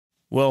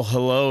Well,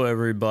 hello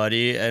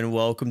everybody, and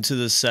welcome to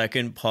the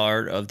second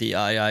part of the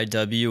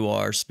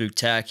IIWR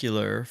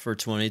Spooktacular for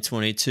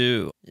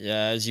 2022.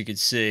 Yeah, as you can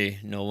see,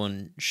 no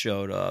one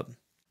showed up.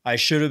 I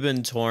should have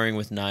been touring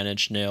with 9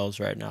 Inch Nails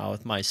right now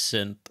with my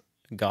synth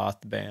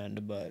goth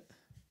band, but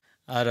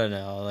I don't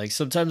know. Like,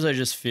 sometimes I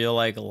just feel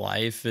like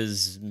life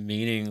is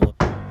meaningless.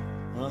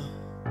 Huh?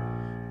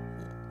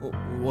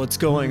 What's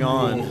going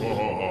on?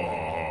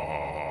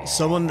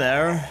 Someone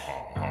there?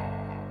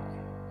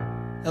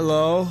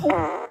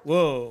 Hello?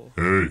 Whoa.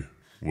 Hey,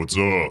 what's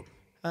up?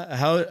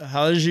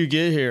 How did you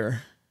get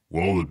here?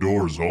 Well, the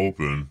door's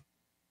open.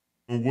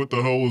 What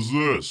the hell is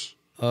this?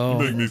 Oh,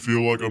 You make me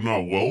feel like I'm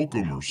not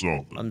welcome or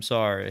something. I'm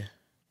sorry.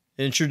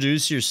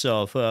 Introduce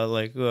yourself.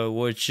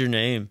 What's your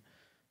name?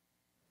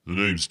 The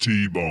name's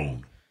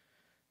T-Bone.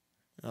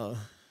 Oh,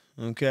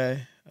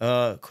 okay.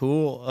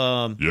 Cool.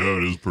 Yeah,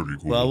 it is pretty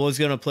cool. Well, I was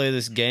gonna play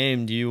this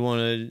game. Do you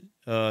want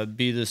to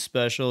be the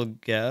special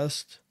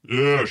guest?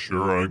 Yeah,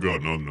 sure, I ain't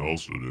got nothing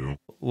else to do.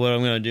 What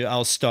I'm gonna do,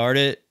 I'll start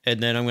it, and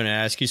then I'm gonna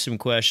ask you some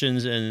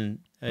questions, and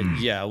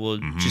yeah,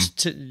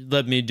 just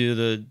let me do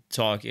the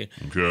talking.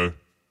 Okay.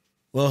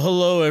 Well,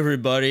 hello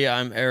everybody.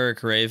 I'm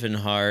Eric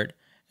Ravenheart,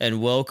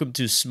 and welcome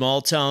to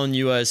Smalltown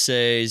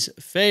USA's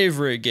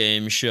favorite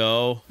game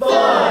show,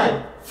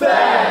 Fun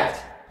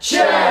Fact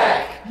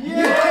Check!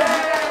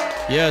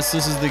 Yes,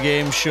 this is the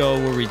game show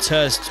where we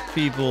test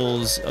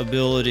people's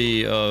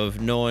ability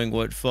of knowing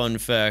what fun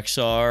facts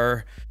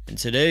are. And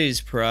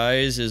today's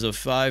prize is a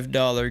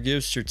 $5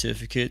 gift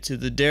certificate to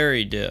the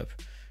Dairy Dip,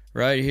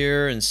 right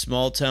here in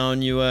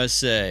Smalltown,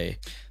 USA.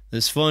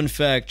 This fun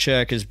fact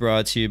check is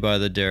brought to you by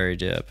the Dairy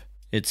Dip.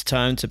 It's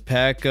time to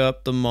pack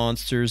up the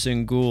monsters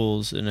and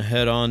ghouls and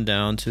head on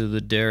down to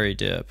the Dairy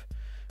Dip.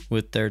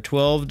 With their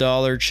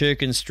 $12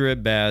 chicken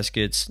strip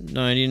baskets,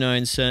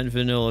 99-cent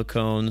vanilla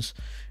cones,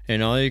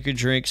 and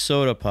all-you-can-drink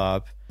soda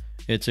pop,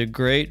 it's a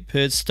great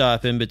pit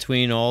stop in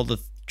between all the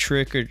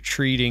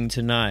trick-or-treating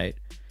tonight.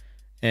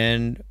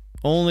 And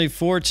only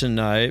for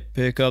tonight,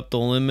 pick up the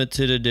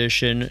limited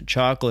edition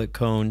chocolate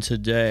cone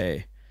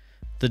today.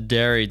 The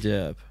Dairy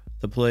Dip,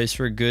 the place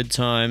for good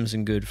times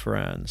and good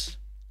friends.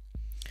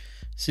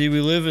 See,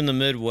 we live in the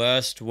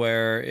Midwest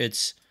where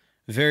it's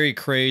very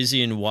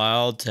crazy and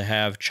wild to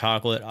have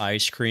chocolate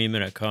ice cream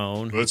in a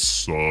cone. That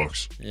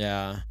sucks.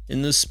 Yeah.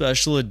 In this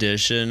special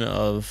edition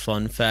of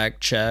Fun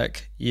Fact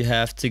Check, you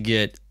have to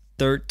get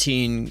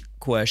 13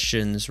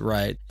 questions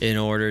right in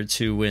order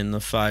to win the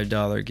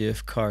 $5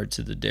 gift card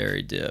to the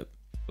Dairy Dip.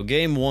 So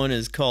game 1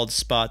 is called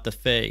Spot the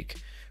Fake,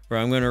 where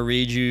I'm going to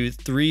read you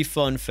 3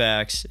 fun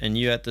facts and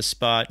you have to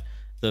spot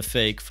the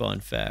fake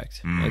fun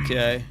fact.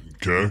 Okay?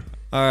 Okay.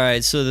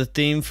 Alright, so the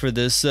theme for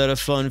this set of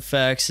fun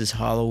facts is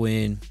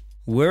Halloween.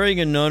 Wearing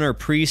a nun or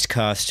priest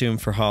costume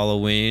for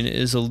Halloween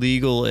is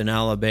illegal in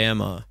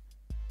Alabama.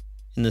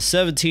 In the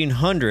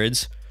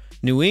 1700s,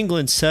 New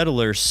England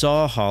settlers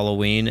saw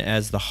Halloween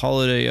as the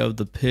holiday of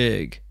the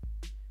pig.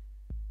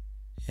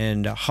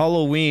 And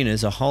Halloween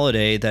is a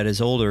holiday that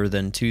is older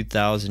than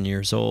 2,000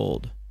 years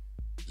old.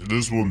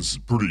 This one's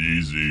pretty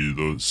easy.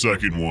 The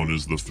second one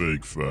is the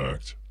fake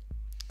fact.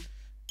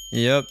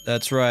 Yep,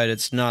 that's right.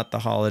 It's not the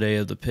holiday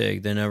of the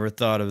pig. They never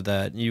thought of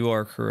that. You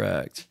are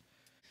correct.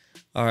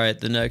 Alright,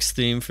 the next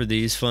theme for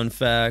these fun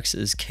facts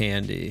is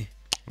candy.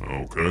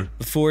 Okay.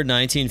 Before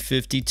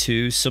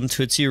 1952, some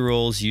Tootsie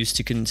Rolls used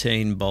to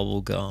contain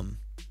bubble gum.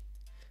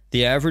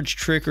 The average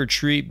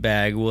trick-or-treat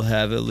bag will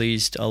have at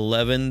least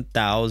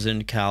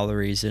 11,000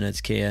 calories in its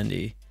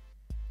candy.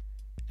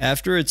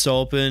 After it's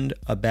opened,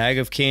 a bag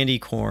of candy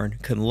corn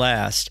can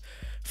last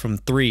from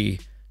 3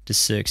 to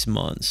 6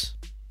 months.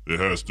 It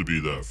has to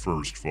be that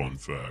first fun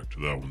fact.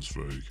 That one's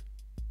fake.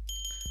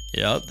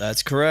 Yep,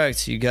 that's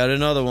correct. You got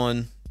another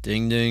one.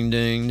 Ding, ding,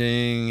 ding,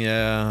 ding.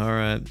 Yeah,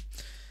 alright.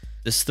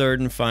 This third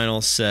and final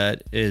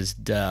set is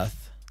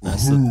death.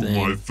 That's the thing.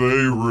 My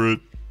favorite.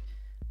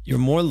 You're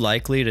more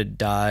likely to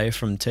die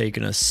from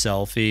taking a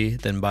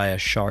selfie than by a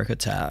shark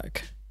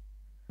attack.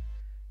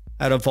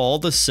 Out of all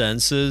the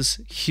senses,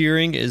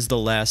 hearing is the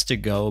last to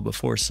go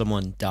before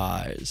someone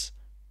dies.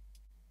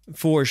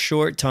 For a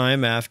short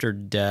time after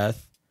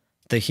death,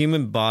 the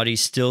human body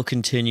still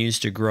continues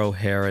to grow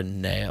hair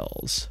and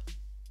nails.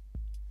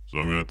 So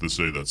I'm gonna have to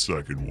say that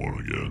second one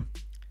again.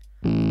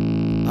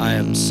 I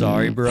am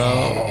sorry,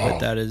 bro, but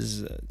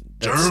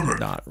that's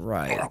not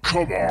right. Oh,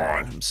 come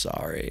on. I'm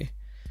sorry.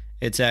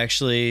 It's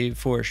actually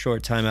for a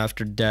short time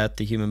after death,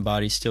 the human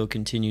body still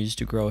continues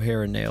to grow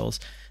hair and nails.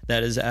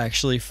 That is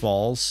actually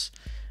false.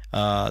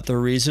 The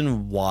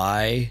reason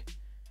why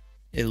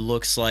it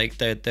looks like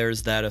that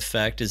there's that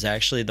effect is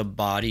actually the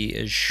body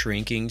is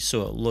shrinking,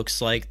 so it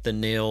looks like the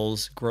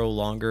nails grow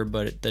longer,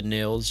 but the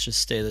nails just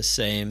stay the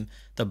same.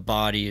 The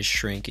body is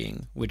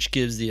shrinking, which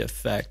gives the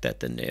effect that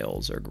the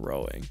nails are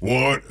growing.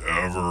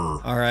 Whatever.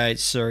 All right,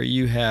 sir,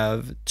 you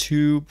have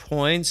 2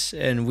 points,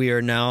 and we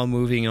are now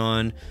moving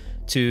on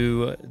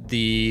to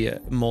the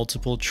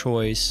multiple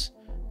choice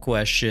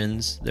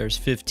questions. There's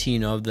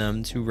 15 of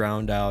them to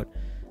round out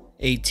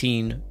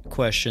 18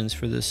 questions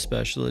for this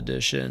special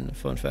edition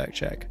Fun Fact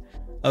Check.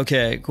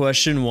 Okay,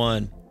 question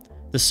 1.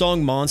 The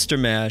song Monster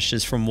Mash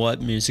is from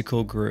what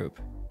musical group?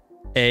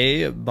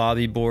 A.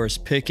 Bobby Boris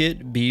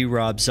Pickett, B.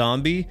 Rob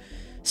Zombie,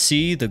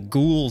 C. The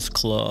Ghouls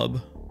Club,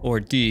 or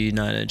D.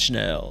 Nine Inch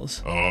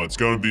Nails? It's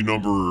gotta be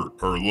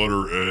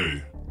letter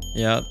A.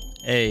 Yep,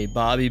 A.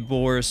 Bobby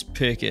Boris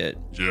Pickett.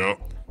 Yep.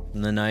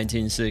 From the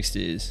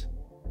 1960s.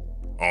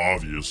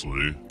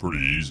 Obviously,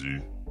 pretty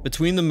easy.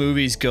 Between the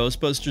movies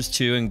Ghostbusters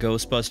 2 and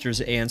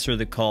Ghostbusters Answer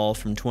the Call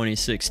from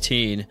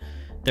 2016,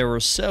 there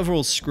were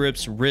several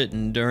scripts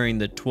written during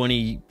the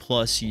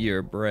 20-plus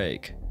year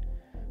break.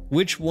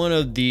 Which one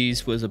of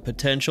these was a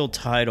potential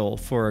title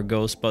for a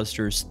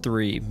Ghostbusters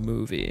 3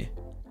 movie?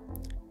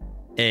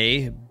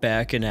 A.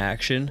 Back in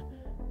Action,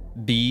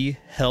 B.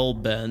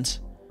 Hellbent,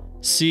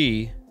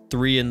 C.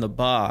 3 in the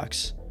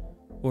Box,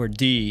 or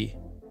D.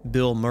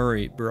 Bill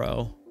Murray,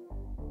 bro?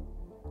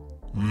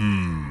 Yeah,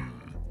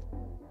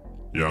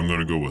 I'm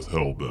gonna go with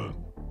Hellbent.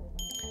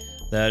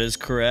 That is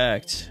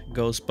correct.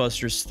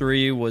 Ghostbusters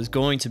 3 was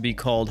going to be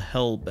called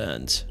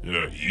Hellbent.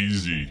 Yeah,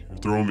 easy. You're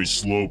throwing me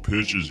slow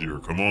pitches here.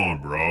 Come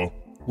on, bro.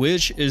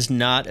 Which is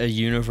not a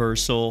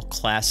Universal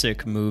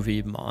classic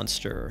movie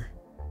monster?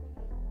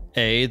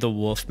 A. The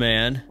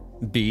Wolfman,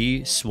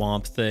 B.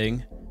 Swamp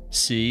Thing,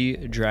 C.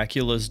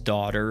 Dracula's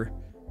Daughter,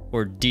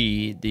 or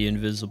D. The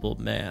Invisible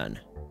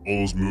Man? All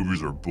those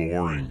movies are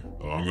boring.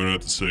 I'm gonna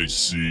have to say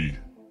C.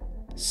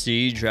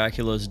 C.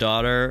 Dracula's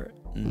Daughter?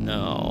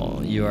 No,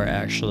 you are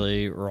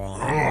actually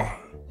wrong.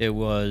 It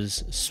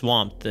was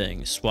Swamp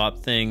Thing. Swamp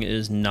Thing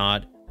is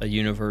not a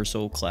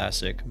Universal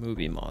classic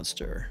movie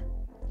monster.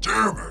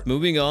 Damn it!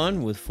 Moving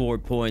on with 4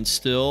 points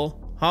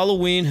still.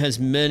 Halloween has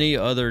many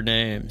other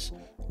names.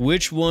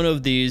 Which one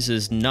of these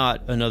is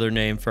not another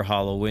name for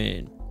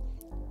Halloween?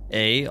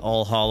 A.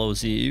 All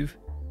Hallows Eve,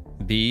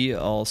 B.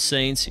 All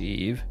Saints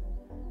Eve,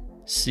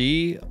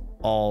 C.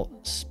 All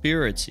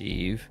Spirits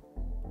Eve,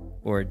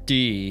 or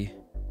D.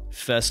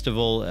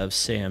 Festival of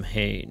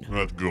Samhain? I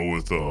have to go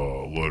with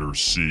letter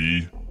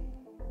C.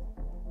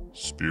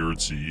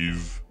 Spirits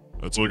Eve.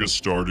 That's like a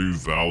Stardew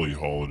Valley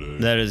holiday.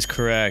 That is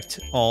correct.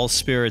 All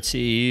Spirits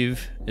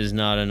Eve is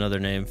not another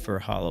name for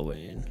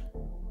Halloween.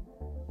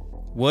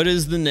 What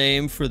is the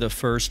name for the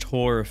first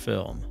horror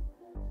film?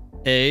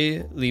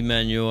 A. Les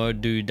Manures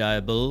du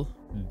Diable,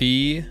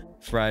 B.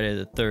 Friday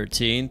the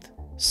 13th,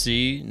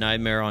 C.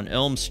 Nightmare on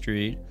Elm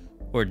Street,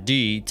 or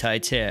D.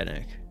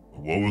 Titanic?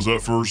 What was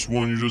that first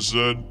one you just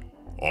said?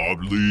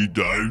 Oddly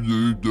Do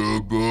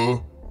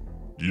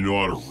you know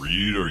how to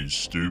read? Are you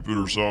stupid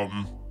or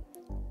something?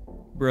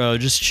 Bro,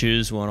 just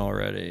choose one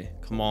already.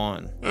 Come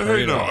on.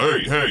 Hey, now,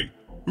 hey,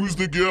 who's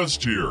the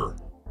guest here?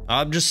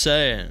 I'm just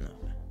saying.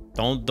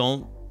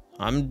 Don't.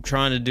 I'm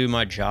trying to do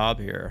my job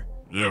here.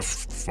 Yeah,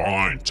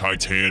 fine.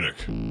 Titanic.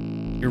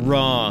 You're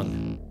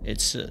wrong.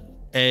 It's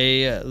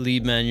A. Les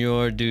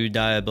Manures du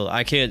Diable.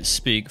 I can't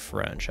speak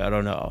French. I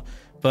don't know.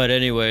 But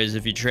anyways,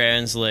 if you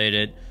translate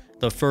it,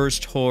 the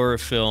first horror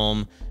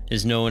film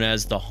is known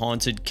as The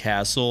Haunted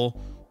Castle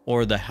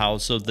or The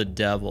House of the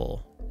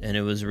Devil, and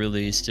it was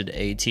released in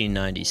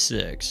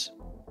 1896.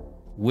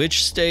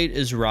 Which state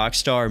is rock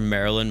star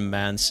Marilyn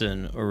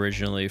Manson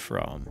originally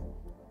from?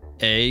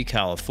 A.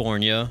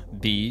 California,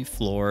 B.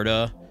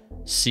 Florida,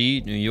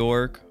 C. New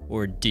York,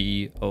 or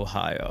D.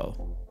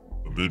 Ohio?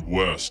 The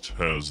Midwest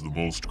has the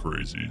most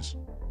crazies.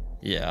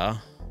 Yeah.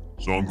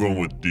 So I'm going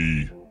with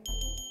D.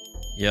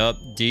 Yep,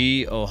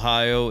 D.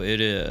 Ohio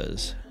it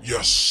is.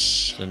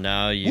 Yes! So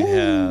now you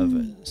have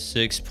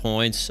 6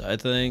 points, I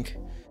think.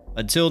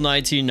 Until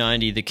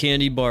 1990, the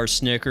candy bar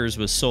Snickers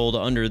was sold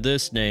under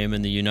this name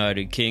in the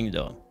United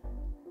Kingdom.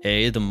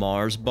 A. The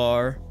Mars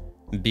Bar,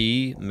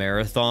 B.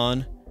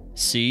 Marathon,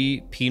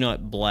 C.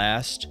 Peanut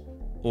Blast,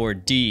 or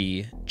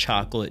D.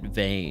 Chocolate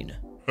Vein?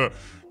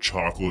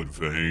 Chocolate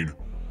Vein.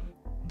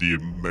 The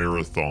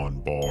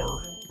Marathon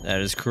Bar.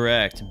 That is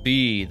correct.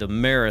 B. The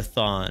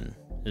Marathon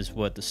is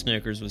what the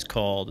Snickers was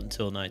called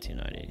until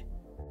 1990.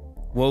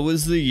 What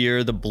was the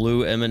year the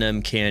blue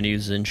M&M candy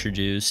was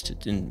introduced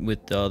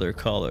with the other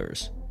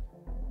colors?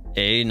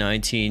 A.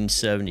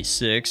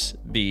 1976,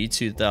 B.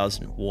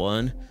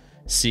 2001,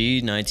 C.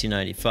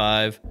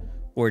 1995,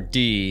 or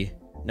D.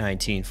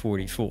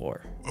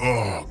 1944?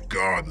 Oh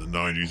god, the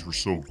 90s were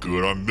so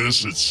good. I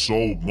miss it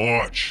so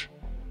much.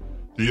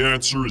 The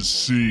answer is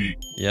C.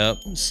 Yep,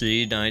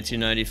 C.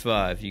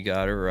 1995. You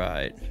got it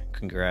right.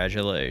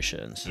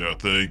 Congratulations. Yeah,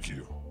 thank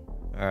you.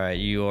 Alright,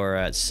 you are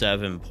at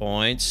 7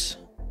 points.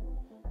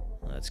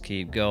 Let's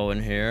keep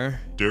going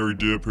here. Dairy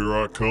Dip, here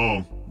I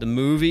come. The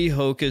movie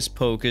Hocus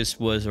Pocus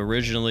was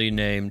originally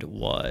named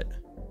what?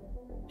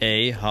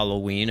 A.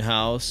 Halloween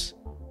House,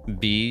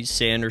 B.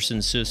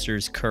 Sanderson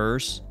Sisters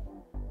Curse,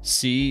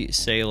 C.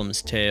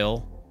 Salem's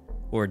Tale,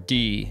 or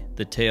D.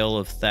 The Tale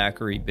of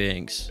Thackeray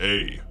Binks?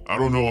 Hey, I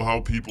don't know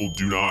how people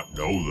do not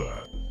know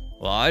that.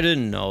 Well, I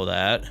didn't know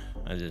that.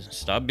 I just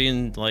stop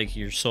being like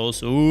you're so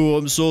oh,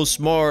 I'm so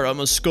smart,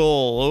 I'm a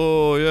skull.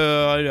 Oh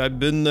yeah, I've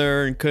been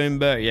there and came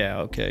back.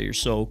 Yeah, okay, you're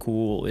so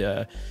cool.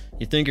 Yeah,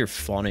 you think you're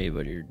funny,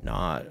 but you're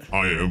not.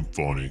 I am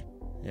funny.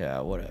 Yeah,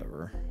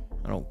 whatever.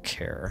 I don't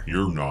care.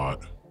 You're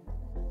not.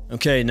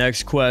 Okay,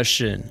 next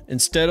question.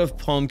 Instead of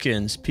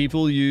pumpkins,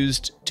 people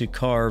used to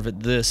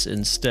carve this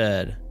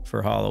instead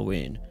for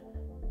Halloween.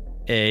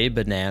 A,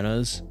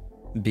 bananas,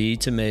 B,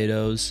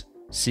 tomatoes,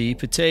 C,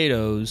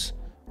 potatoes,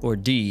 or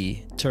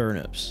D,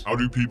 turnips. How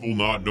do people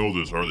not know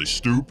this? Are they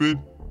stupid?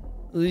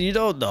 You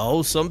don't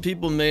know. Some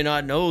people may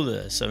not know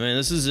this. I mean,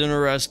 this is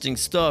interesting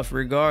stuff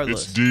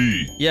regardless. It's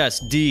D.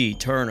 Yes, D,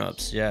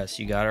 turnips. Yes,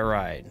 you got it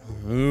right.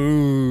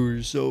 Ooh,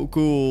 you're so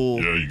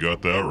cool. Yeah, you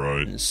got that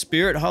right.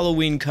 Spirit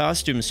Halloween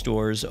Costume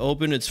Stores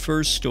opened its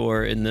first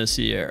store in this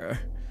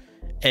year.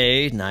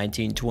 A,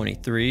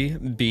 1923,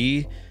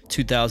 B,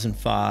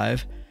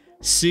 2005,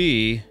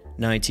 C,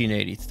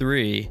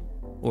 1983,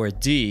 or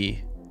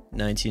D,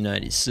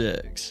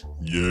 1996.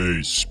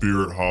 Yay,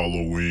 Spirit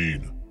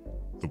Halloween.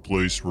 The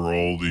place where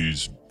all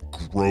these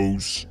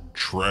gross,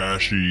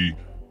 trashy,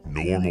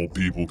 normal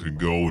people can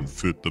go and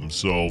fit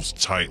themselves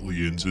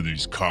tightly into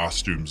these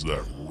costumes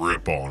that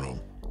rip on them.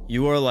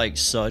 You are like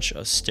such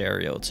a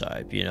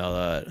stereotype, you know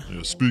that?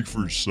 Yeah, speak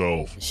for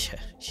yourself.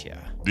 Yeah.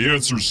 The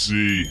answer's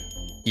C.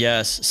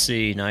 Yes,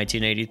 C,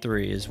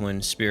 1983 is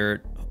when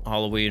Spirit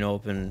Halloween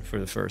opened for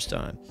the first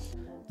time.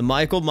 The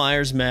Michael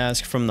Myers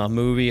mask from the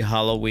movie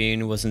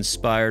Halloween was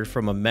inspired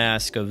from a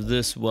mask of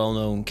this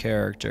well-known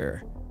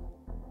character.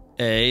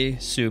 A,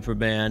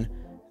 Superman,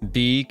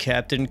 B,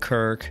 Captain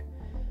Kirk,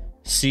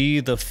 C,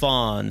 the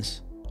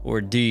Fonz,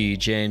 or D,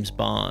 James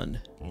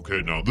Bond.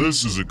 Okay, now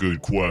this is a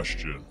good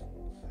question.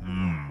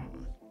 I'm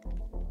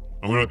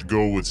gonna have to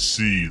go with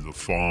C, the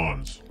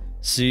Fonz.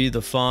 C,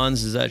 the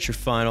Fonz, is that your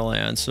final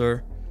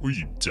answer? Were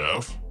you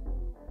deaf?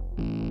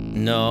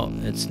 No,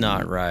 it's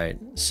not right.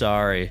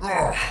 Sorry.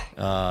 It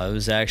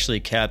was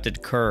actually Captain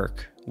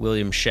Kirk.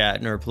 William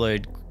Shatner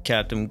played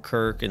Captain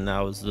Kirk, and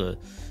that was the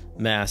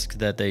mask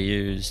that they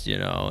used, you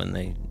know, and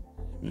they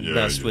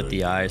messed with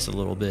the eyes a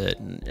little bit,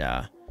 and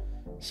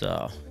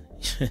so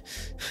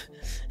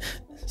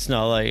it's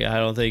not like I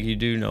don't think you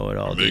do know it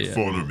all. Make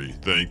fun of me,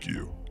 thank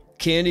you.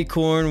 Candy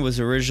corn was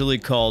originally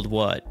called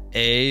what?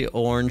 A,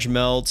 orange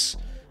melts,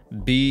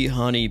 B,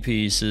 honey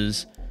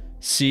pieces,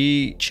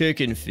 C,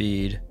 chicken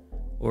feed,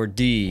 or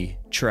D,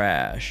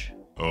 trash.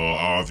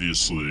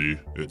 Obviously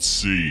it's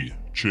C,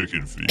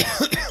 chicken feed.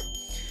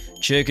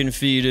 Chicken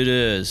feed it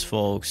is,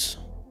 folks.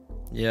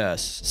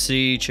 Yes,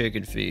 C,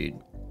 chicken feed.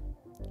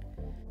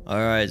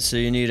 Alright, so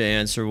you need to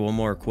answer one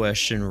more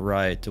question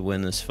right to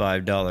win this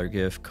 $5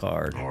 gift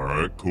card.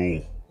 Alright,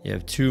 cool. You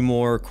have 2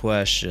 more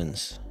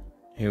questions.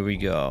 Here we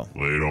go.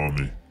 Lay it on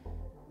me.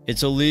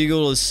 It's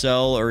illegal to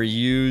sell or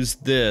use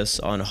this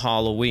on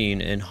Halloween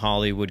in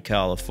Hollywood,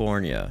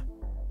 California.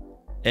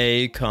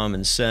 A,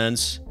 common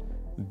sense,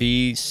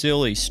 B,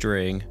 silly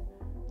string,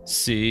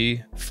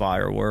 C,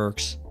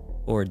 fireworks,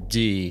 or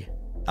D,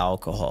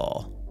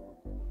 alcohol.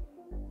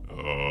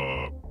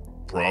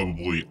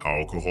 Probably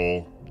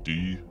alcohol.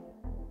 D.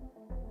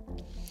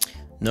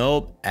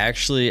 Nope,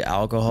 actually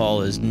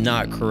alcohol is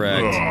not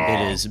correct.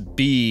 It is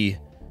B,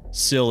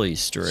 silly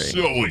string.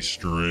 Silly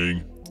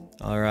string.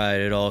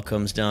 Alright, it all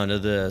comes down to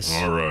this.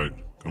 Alright,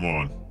 come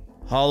on.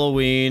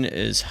 Halloween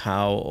is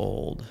how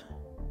old?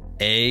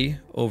 A,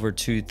 over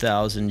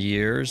 2,000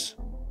 years,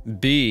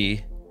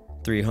 B,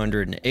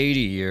 380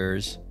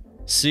 years,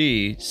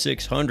 C,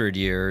 600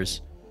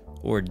 years,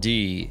 or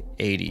D,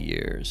 80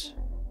 years.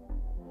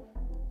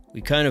 We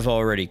kind of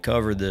already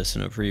covered this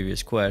in a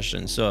previous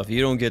question, so if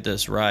you don't get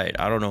this right,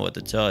 I don't know what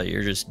to tell you.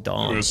 You're just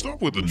dumb. Yeah,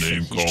 stop with the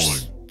name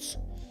calling.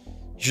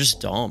 You're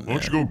just dumb, man.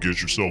 Why don't you go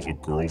get yourself a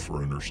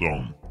girlfriend or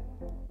something?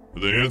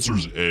 The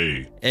answer's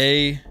A.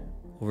 A,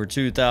 over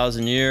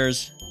 2,000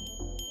 years.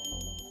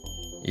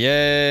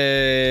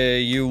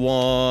 Yay, you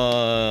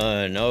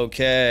won.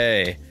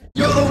 Okay.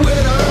 You're the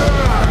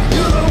winner!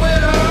 You're the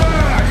winner!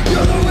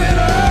 You're the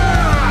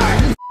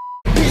winner!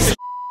 Piece of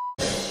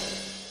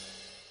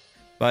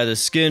By the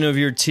skin of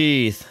your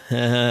teeth.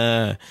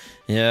 Yeah,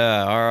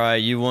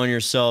 alright, you won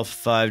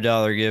yourself a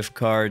 $5 gift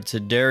card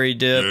to Dairy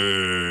Dip.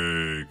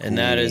 Yay, And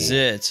that is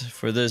it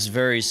for this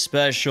very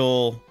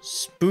special,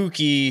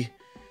 spooky,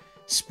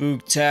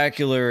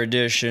 spooktacular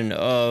edition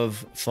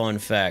of Fun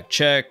Fact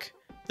Check.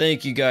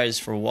 Thank you guys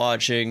for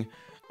watching.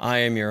 I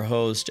am your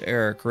host,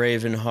 Eric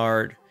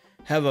Ravenheart.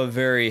 Have a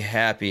very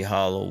happy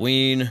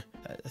Halloween.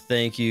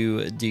 Thank you,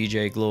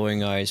 DJ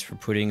Glowing Eyes, for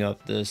putting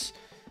up this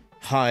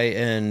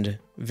high-end,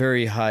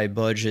 very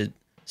high-budget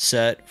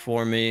set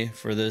for me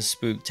for this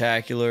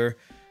spooktacular.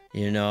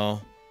 You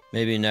know,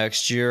 maybe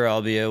next year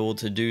I'll be able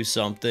to do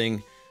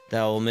something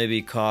that will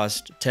maybe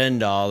cost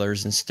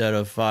 $10 instead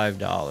of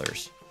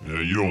 $5.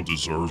 Yeah, you don't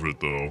deserve it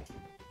though.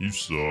 You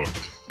suck.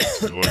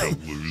 You're like a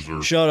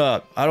loser. Shut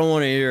up. I don't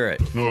want to hear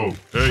it. No.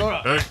 Hey,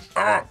 hey.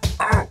 Ah,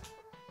 ah,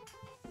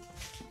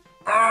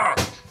 ah.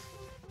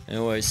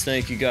 Anyways,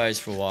 thank you guys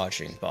for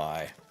watching.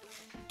 Bye.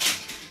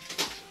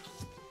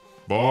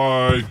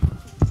 Bye.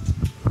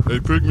 Hey,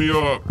 pick me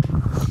up.